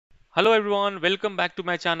Hello everyone, welcome back to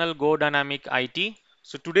my channel Go Dynamic IT.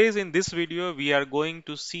 So today's in this video we are going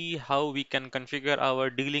to see how we can configure our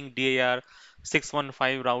Dlink Dir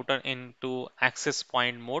 615 router into access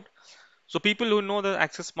point mode. So people who know the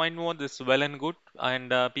access point mode is well and good,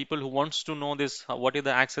 and people who wants to know this what is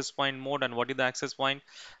the access point mode and what is the access point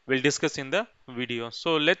will discuss in the video.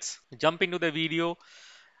 So let's jump into the video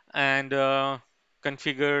and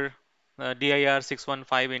configure DIR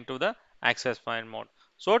 615 into the access point mode.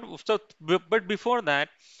 But before that,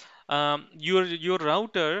 your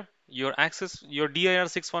router, your DIR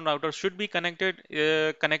 61 router should be connected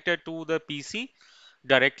to the PC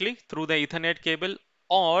directly through the Ethernet cable,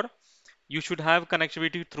 or you should have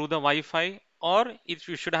connectivity through the Wi-Fi, or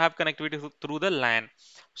you should have connectivity through the LAN.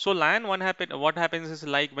 So LAN, what happens is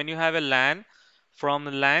like when you have a LAN from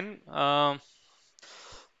LAN.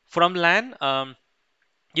 From LAN,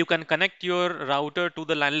 you can connect your router to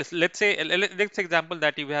the LAN. Let's say, let's example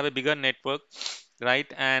that you have a bigger network, right?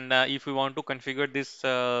 And if you want to configure this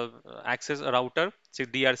access router, say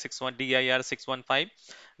DR61, DIR615,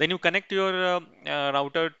 then you connect your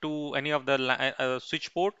router to any of the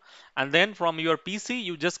switch port, and then from your PC,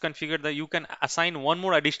 you just configure you can assign one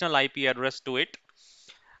more additional IP address to it,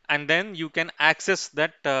 and then you can access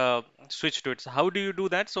that switch to it. So how do you do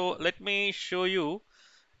that? So let me show you.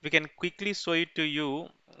 We can quickly show it to you.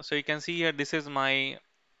 So you can see here, this is my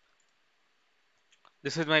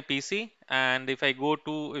PC, and if you go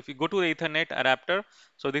to the Ethernet adapter,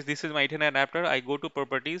 so this is my Ethernet adapter. I go to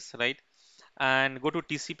properties, right, and go to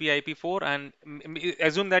TCP IP4, and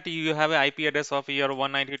assume that you have an IP address of your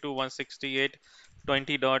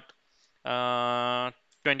 192.168.20 dot uh,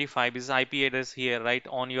 25 is IP address here, right,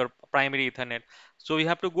 on your primary Ethernet. So you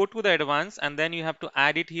have to go to the advanced, and then you have to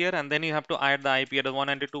add it here, and then you have to add the IP address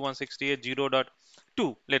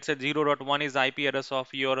 192.168.0.2. Let's say 0.1 is the IP address of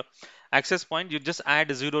your access point. You just add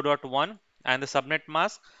 0.1 and the subnet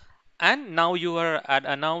mask, and now your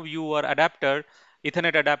adapter,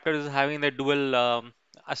 Ethernet adapter, is having the dual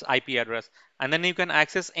IP address, and then you can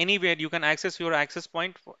access anywhere. You can access your access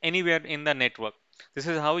point anywhere in the network. This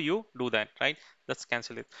is how you do that, right? Let's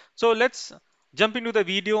cancel it. So let's jump into the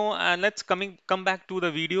video, and let's come back to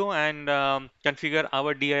the video and configure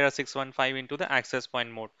our DIR615 into the access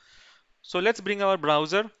point mode. So let's bring our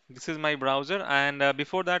browser. This is my browser, and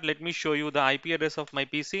before that, let me show you the IP address of my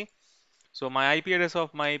PC. So my IP address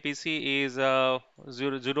of my PC is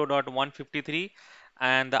 0.153,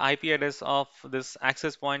 and the IP address of this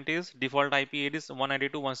access point is default IP it is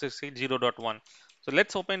 192.168.0.1. So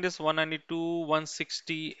let's open this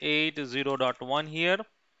 192.168.0.1 here.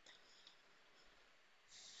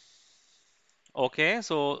 Okay,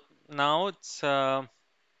 so now it's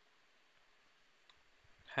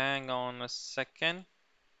hang on a second.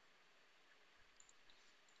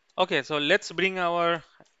 Okay, so let's bring our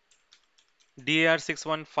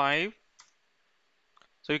DAR615.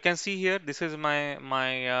 So you can see here, this is my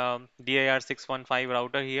DIR615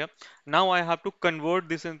 router here. Now I have to convert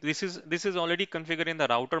this in. This is already configured in the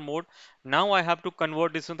router mode. Now I have to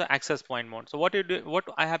convert this into access point mode. So what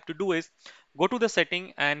I have to do is go to the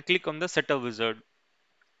setting and click on the setup wizard.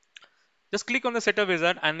 Just click on the setup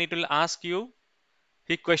wizard, and it will ask you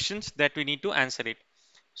the questions that we need to answer it.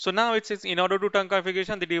 So now it says in order to turn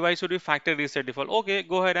configuration, the device should be factory reset default. Okay,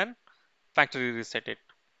 go ahead and factory reset it.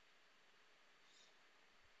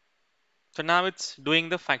 So now it's doing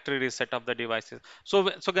the factory reset of the devices. So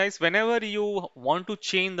guys, whenever you want to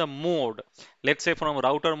change the mode, let's say from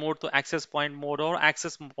router mode to access point mode, or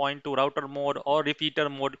access point to router mode, or repeater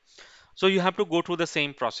mode, so you have to go through the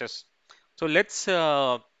same process. So let's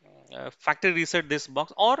factory reset this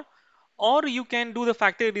box, or you can do the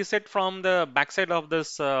factory reset from the backside of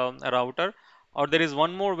this router, or there is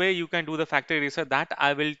one more way you can do the factory reset that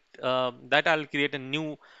I'll create a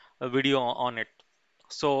new video on it.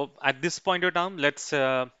 So at this point of time, let's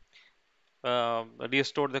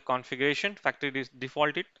restore the configuration, factory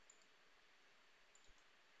default it.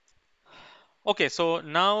 Okay, so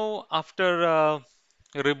now after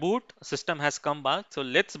reboot, system has come back. So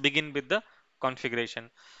let's begin with the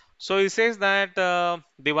configuration. So it says that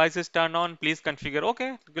device is turned on, please configure.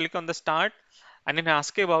 Okay, click on the start, and then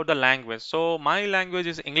ask about the language. So my language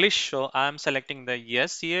is English, so I'm selecting the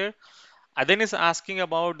yes here. And then it's asking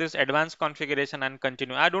about this advanced configuration and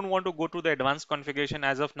continue. I don't want to go to the advanced configuration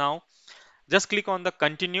as of now. Just click on the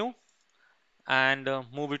continue and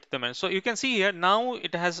move it to the menu. So you can see here, now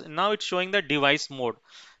it's showing the device mode.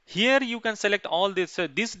 Here you can select all this.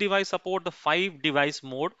 This device support the 5 device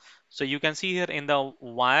mode. So you can see here in the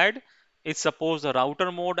wired, it supports the router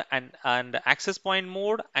mode and access point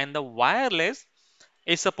mode, and the wireless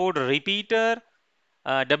it support repeater,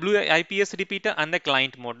 WIPS repeater and the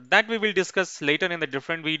client mode. That we will discuss later in the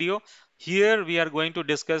different video. Here we are going to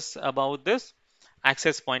discuss about this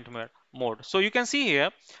access point mode. So you can see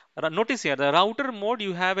here, notice here the router mode,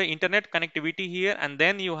 you have a internet connectivity here, and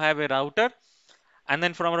then you have a router, and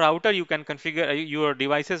then from a router you can configure your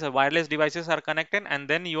devices, wireless devices are connected, and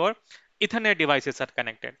then your Ethernet devices are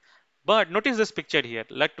connected. But notice this picture here,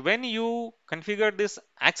 like when you configure this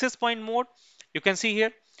access point mode, you can see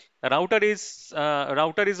here router is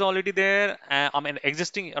already there. I mean,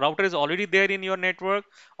 existing router is already there in your network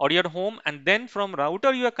or your home, and then from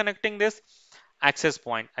router you are connecting this access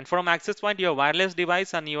point, and from access point your wireless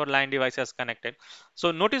device and your LAN device is connected. So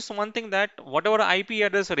notice one thing, that whatever IP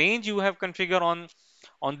address range you have configured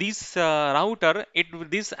on this router,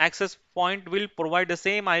 this access point will provide the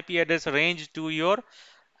same IP address range to your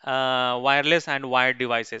wireless and wired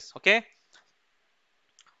devices. Okay.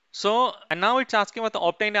 So, and now it's asking about the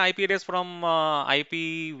obtain the IP address from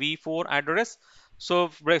IPv4 address. So,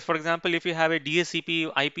 for example, if you have a DHCP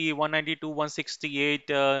IP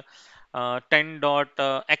 192.168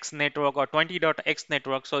 10.x network or 20.x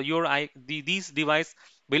network, so these device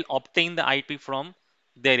will obtain the IP from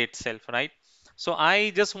there itself, right? So I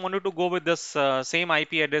just wanted to go with this same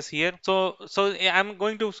IP address here. I'm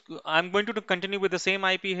going to continue with the same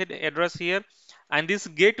IP address here, and this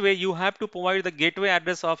gateway you have to provide the gateway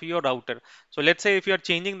address of your router. So let's say if you are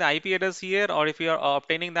changing the IP address here, or if you are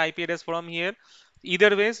obtaining the IP address from here,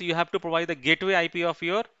 either ways you have to provide the gateway IP of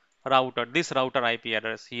your router, this router IP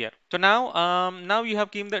address here. So now you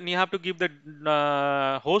have to give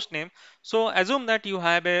the host name. So assume that you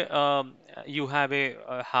have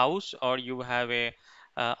a house, or you have a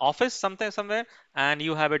office somewhere, and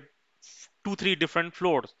you have a two three different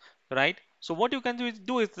floors, right? So what you can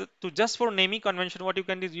do is to just for naming convention, what you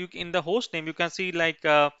can do is, you in the host name you can see like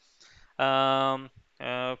um,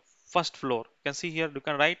 uh, first floor. You can see here, you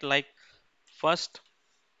can write like first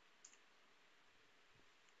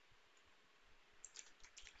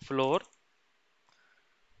floor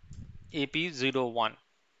AP01.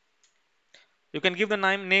 You can give the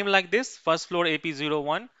name like this, first floor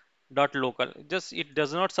AP01 dot local. Just it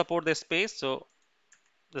does not support the space, so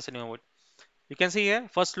that's the name of it. You can see here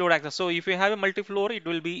first floor access. So if you have a multi-floor, it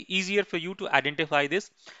will be easier for you to identify this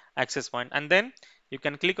access point. And then you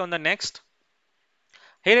can click on the next.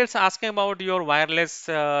 Here it's asking about your wireless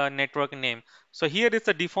network name. So here is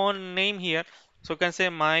the default name here. So you can say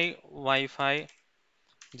my Wi-Fi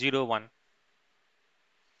 01.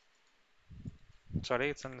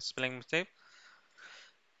 Sorry, it's a spelling mistake.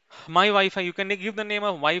 My Wi-Fi, you can give the name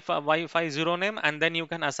of Wi-Fi 0 name, and then you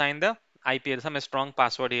can assign the IP, some strong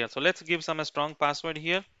password here. So let's give some strong password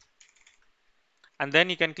here, and then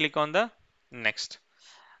you can click on the next.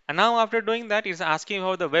 And now after doing that, it's asking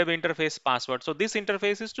about the web interface password. So this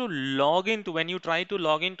interface is to log into, when you try to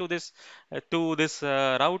log into this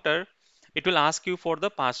router, it will ask you for the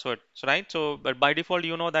password, so, right? So but by default,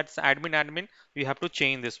 you know that's admin. We have to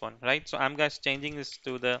change this one, right? So I'm guys changing this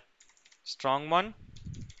to the strong one.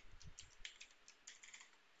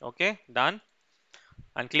 Okay, done.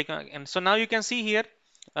 And click on, and so now you can see here,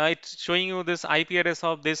 it's showing you this IP address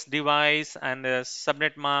of this device, and the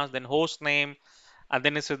subnet mask, then host name, and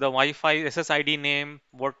then it's the Wi-Fi SSID name,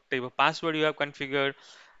 what type of password you have configured,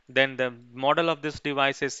 then the model of this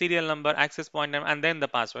device is serial number, access point name, and then the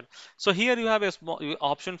password. So here you have a small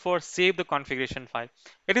option for save the configuration file.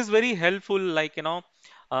 It is very helpful, like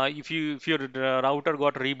if your router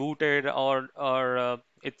got rebooted, or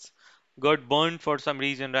it's got burned for some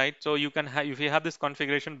reason, right? So you can have, if you have this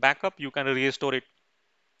configuration backup, you can restore it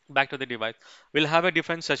back to the device. We'll have a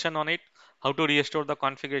different session on it, how to restore the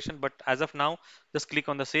configuration, but as of now, just click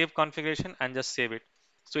on the save configuration and just save it.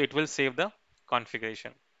 So it will save the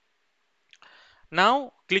configuration.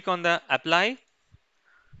 Now click on the apply.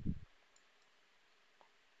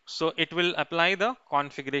 So it will apply the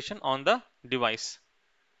configuration on the device.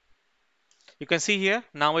 You can see here,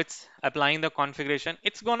 now it's applying the configuration.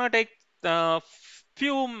 It's gonna take a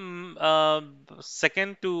few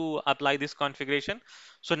second to apply this configuration.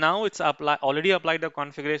 So now it's already applied the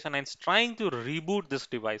configuration, and it's trying to reboot this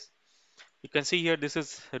device. You can see here, this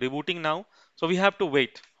is rebooting now. So we have to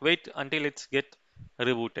wait until it's get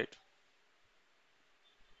rebooted.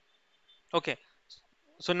 Okay.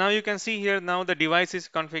 So now you can see here, now the device's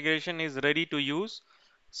configuration is ready to use.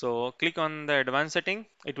 So click on the advanced setting.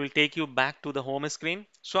 It will take you back to the home screen.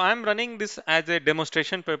 So I'm running this as a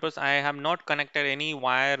demonstration purpose. I have not connected any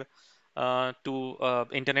wire to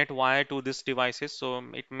internet wire to this devices. So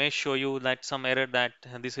it may show you that some error that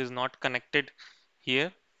this is not connected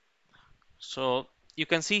here. So you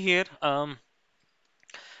can see here,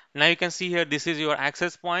 Now you can see here, this is your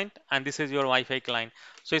access point and this is your Wi-Fi client.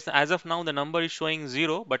 So it's, as of now the number is showing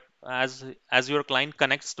 0, but as your client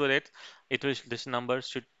connects to it, this number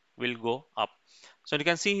will go up. So you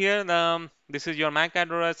can see here, this is your MAC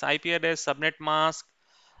address, IP address, subnet mask,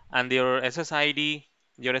 and your SSID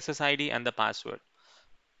and the password.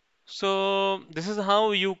 So this is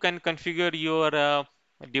how you can configure your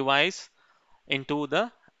device into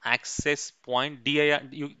the access point DIR.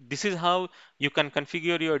 This is how you can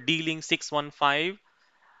configure your D-Link 615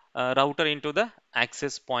 router into the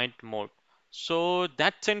access point mode. So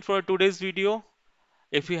that's it for today's video.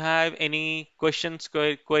 If you have any questions,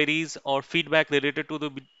 queries, or feedback related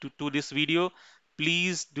to to this video,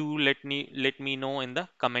 please do let me know in the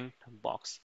comment box.